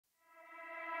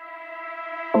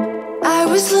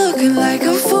was looking like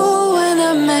a fool when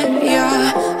I met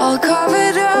ya, all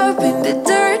covered up in the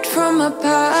dirt from my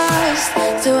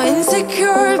past. So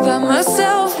insecure by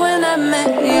myself when I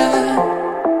met ya.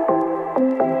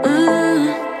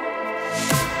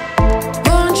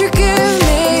 Won't you give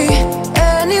me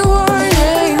any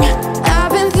warning?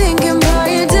 I've been thinking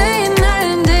about you day and night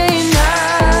and day and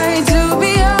night. To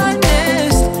be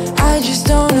honest, I just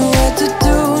don't know what to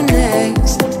do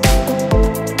next.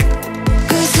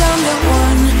 Cause I'm the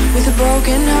one with a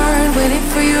broken heart, waiting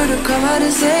for you to come out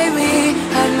and save me.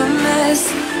 I'm a mess,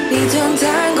 need to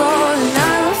untangle, and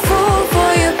I'm a fool for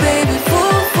you, baby.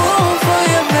 Fool for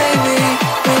you, baby.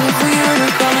 Waiting for you to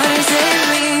come out and save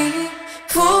me.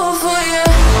 Fool for you.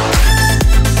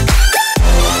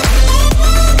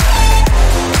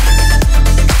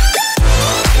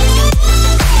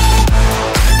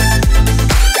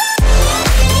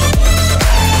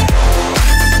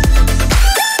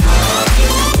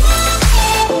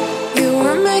 You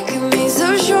were making me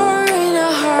so sure in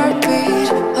a heartbeat.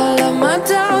 All of my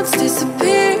doubts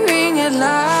disappearing at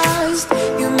last.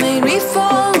 You made me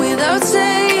fall without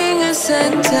saying a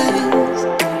sentence.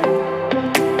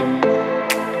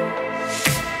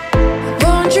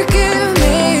 Won't you give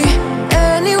me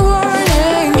any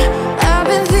warning? I've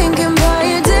been thinking about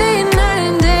you day and night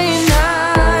and day and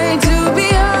night. To be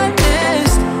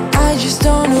honest, I just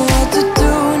don't know what to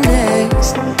do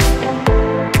next.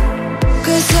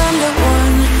 Cause I'm the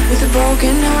one with a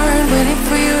broken heart, waiting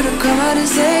for you to come out and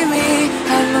save me.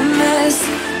 I'm a mess,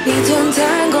 need to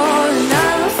untangle, and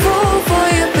I'm a fool for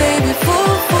you, baby.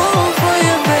 Fool for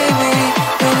you, baby.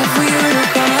 Waiting for you to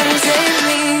come out and save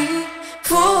me.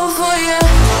 Fool for you.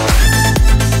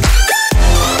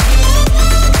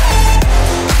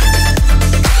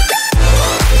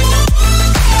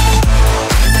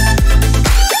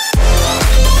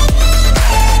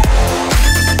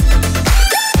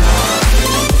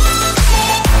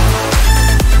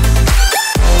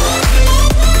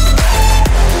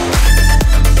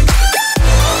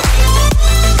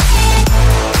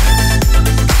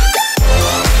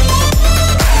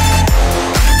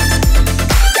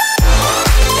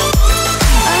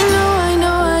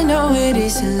 I know it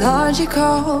isn't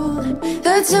logical.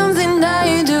 That something that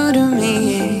you do to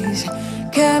me is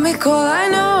chemical. I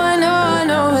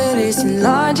know it isn't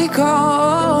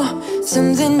logical.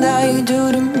 Something that you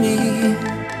do to me.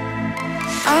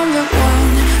 I'm the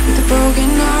one with a broken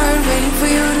heart, waiting for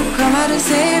you to come out and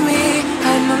save me.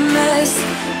 I'm a mess,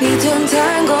 need to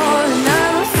untangle, and